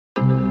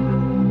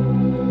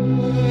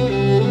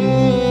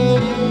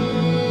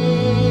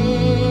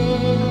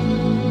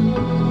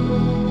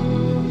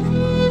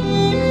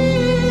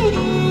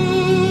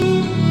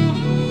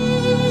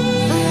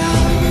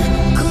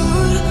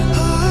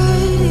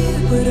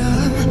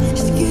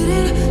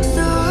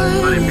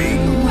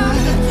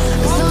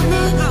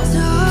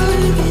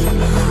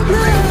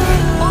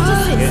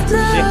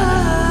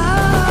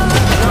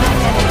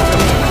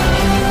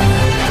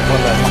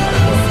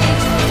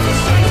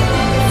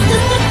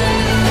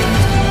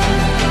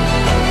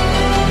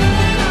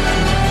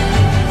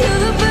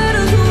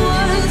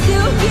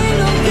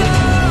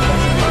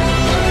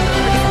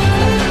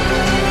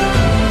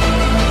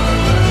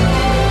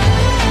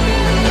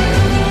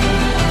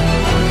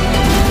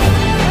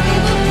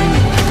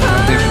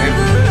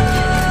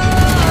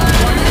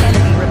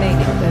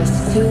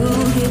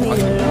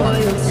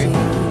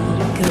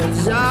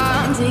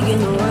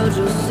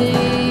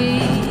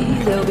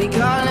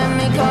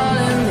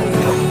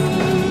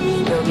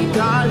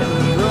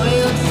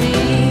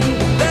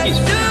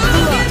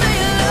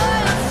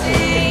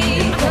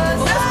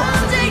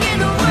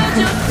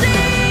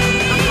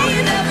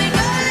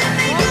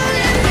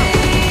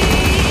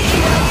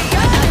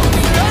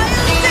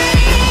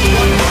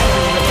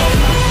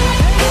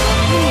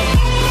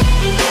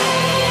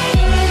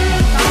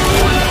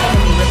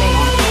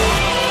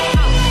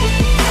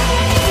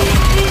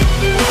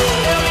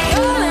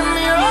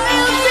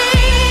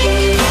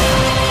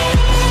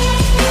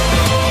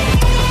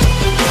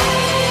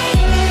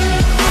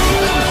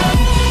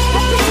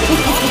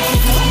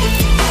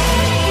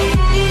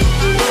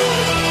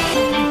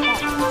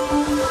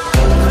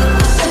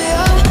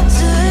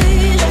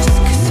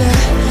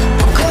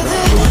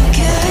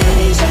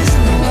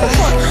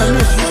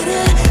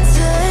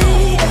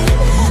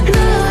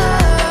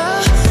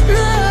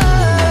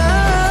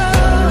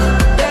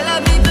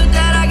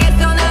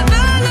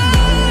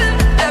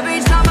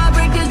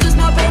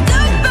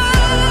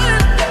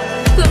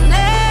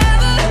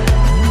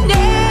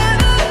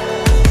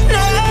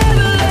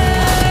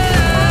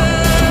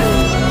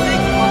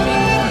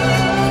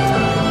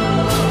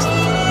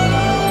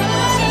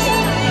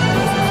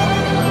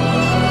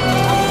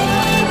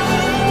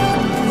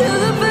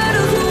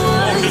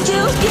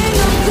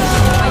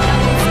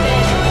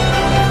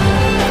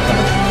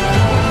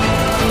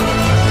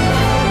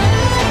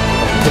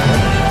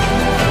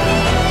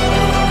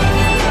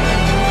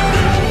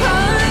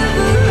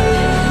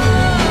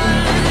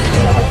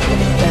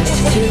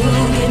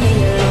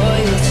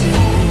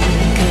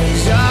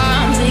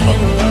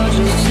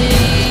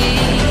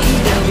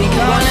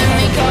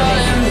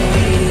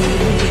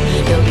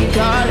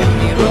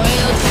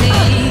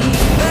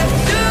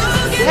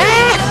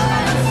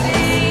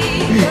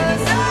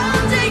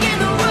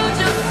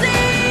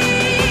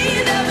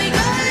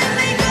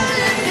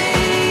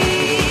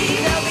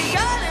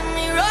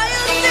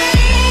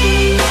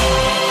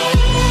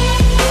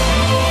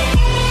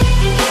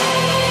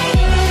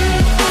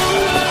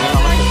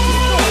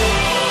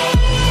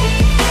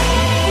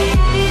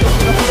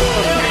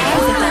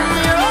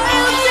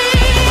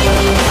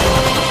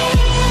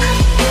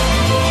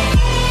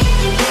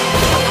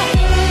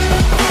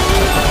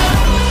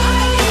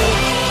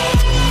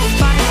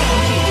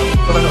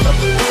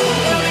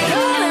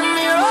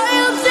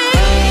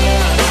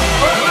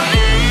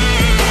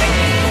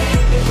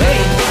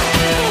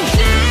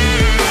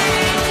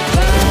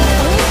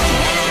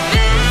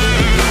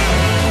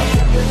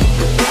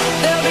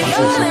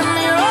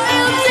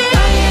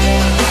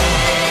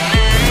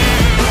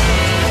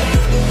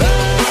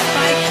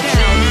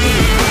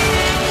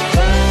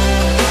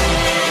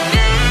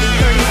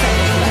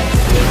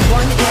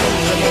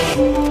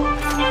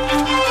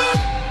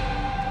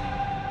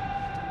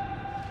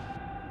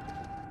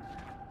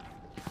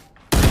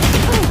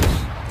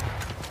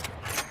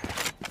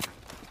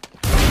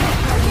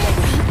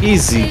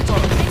ايزي.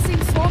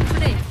 Placing swarm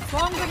grenade.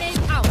 Swarm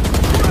grenade out.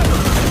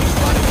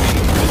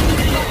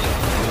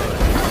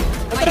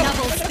 My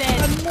double's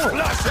dead.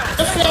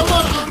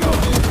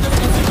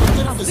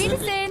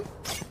 Wiedersehen.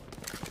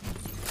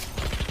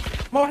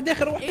 ما واحد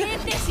اخر واحد.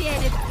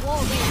 Initiated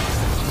war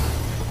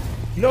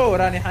game. لو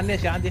راني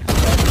حنيش عندي.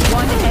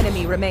 One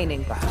enemy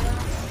remaining.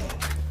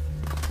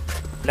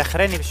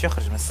 الاخراني باش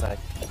يخرج من السايد.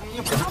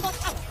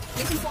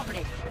 Placing swarm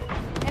grenade.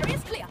 Area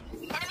is clear.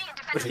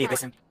 وش لي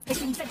باسم؟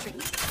 Placing sentry.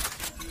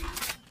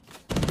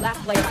 Last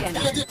player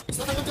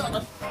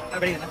standing.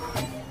 بعيد.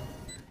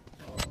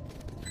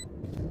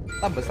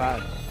 طبس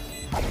عاد.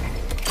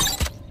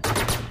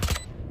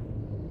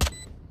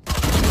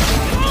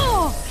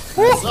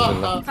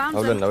 Found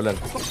أولن أولن.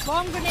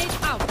 swarm grenade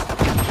out.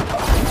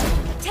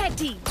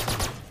 Teddy.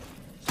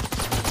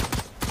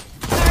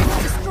 Turret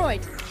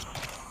destroyed.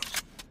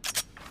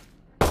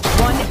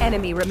 One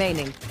enemy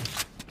remaining.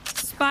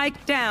 Spike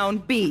down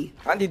B.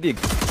 عندي ديك.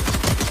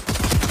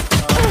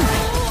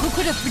 Who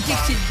could have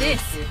predicted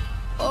this?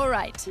 All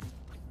right.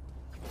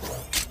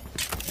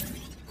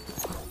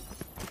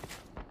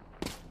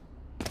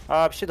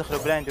 باش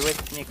يدخلوا بلايند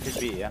ويت تكنيك في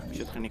البي باش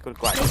يدخلني كل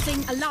واحد.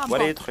 Placing alarm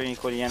ولا bomb. يدخلني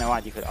كل انا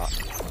وحدي في الار.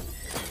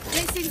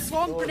 Placing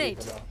swarm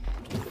grenade.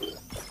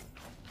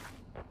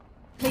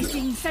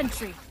 Placing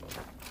sentry.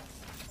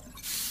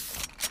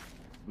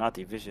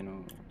 نعطي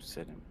فيجن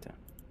وسلم تاع.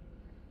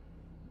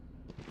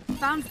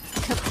 Found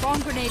swarm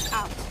grenade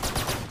out.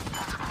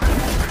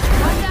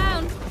 One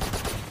down.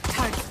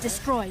 Turret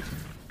destroyed.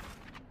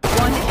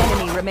 One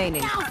enemy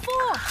remaining. Now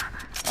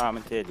four.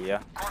 من تالي يا.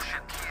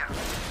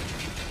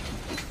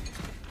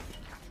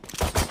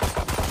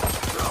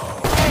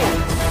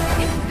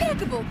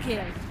 Impeccable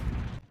kill.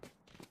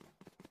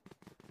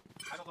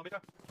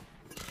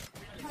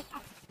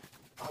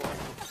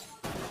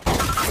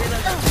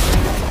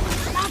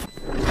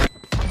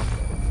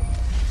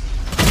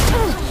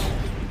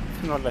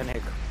 والله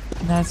هيك.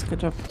 Nice, good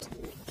job.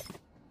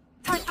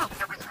 Turret out.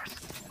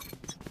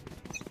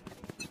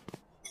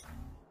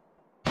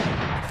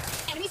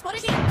 Enemy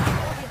spotted here.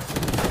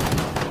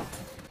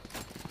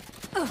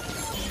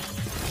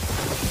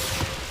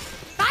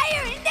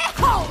 Fire in the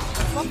hole.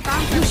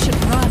 You should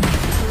run.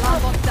 Alarm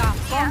bot down.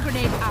 Bomb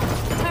grenade out.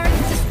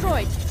 Turret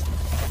destroyed.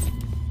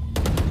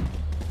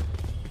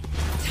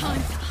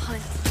 Time to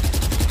hunt.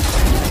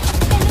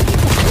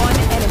 One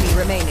enemy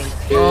remaining.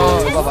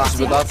 اوه بابا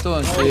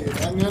بداتون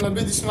يعني انا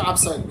بديش نلعب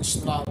سايد مش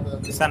نلعب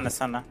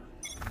استنى.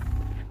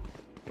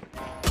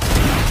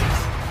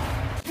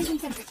 Placing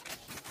sentry.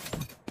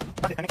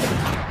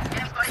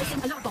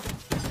 Placing alarm bot.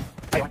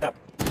 ايوه تاب.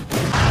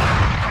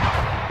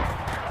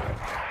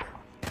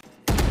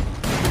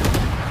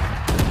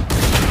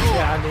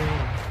 يعني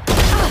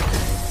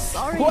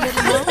Sorry,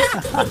 little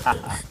one.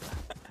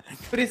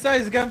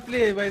 precise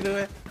gameplay by the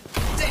way.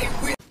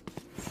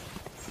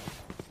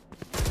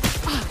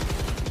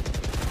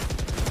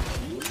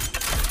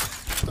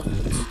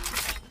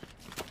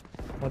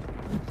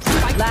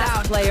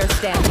 Last player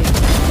standing.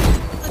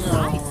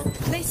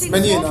 Placing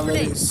مليان swarm على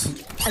grenade. ريس.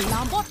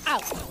 Alarm bot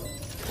out.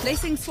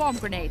 Placing swarm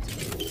grenade.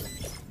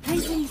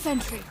 Placing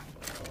sentry.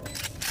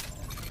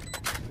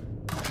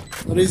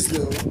 ريس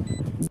لو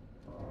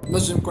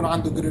نجم يكون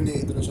عنده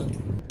جرينيد رجل.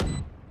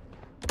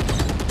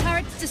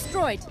 Turret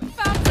destroyed.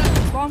 Found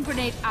them. Swarm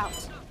grenade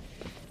out.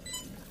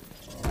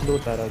 لو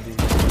ترى دي.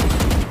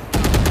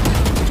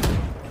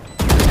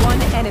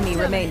 One enemy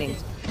remaining.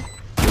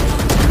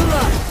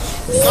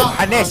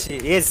 حناشي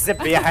يا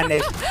الزب يا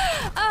حناشي.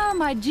 Ah,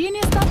 my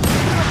genius double.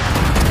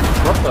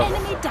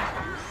 Enemy down.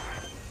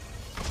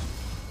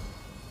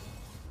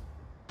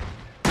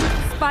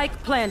 Spike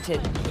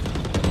planted.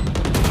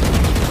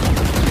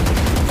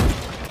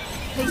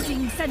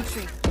 Placing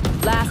sentry.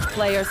 Last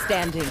player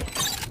standing.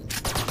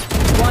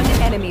 One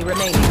enemy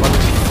remaining.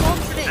 Swarm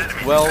grenade.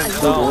 well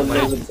done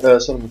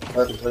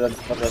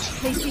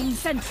Placing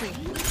sentry.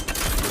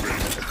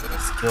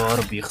 يا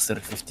رب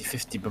يخسر 50-50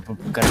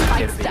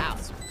 Spikes down.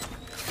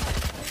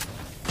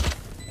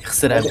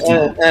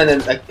 يخسرها انا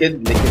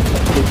مأكد لك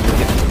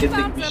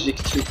مش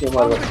يجيك تشوفني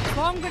مرة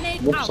Swarm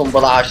grenade نقسم out.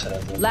 بلا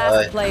 10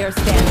 Last player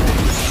standing.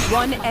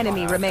 One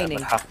enemy remaining.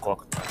 الحق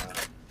وقت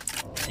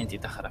انت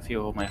تخرى فيه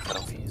وهو ما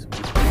يخرى فيه.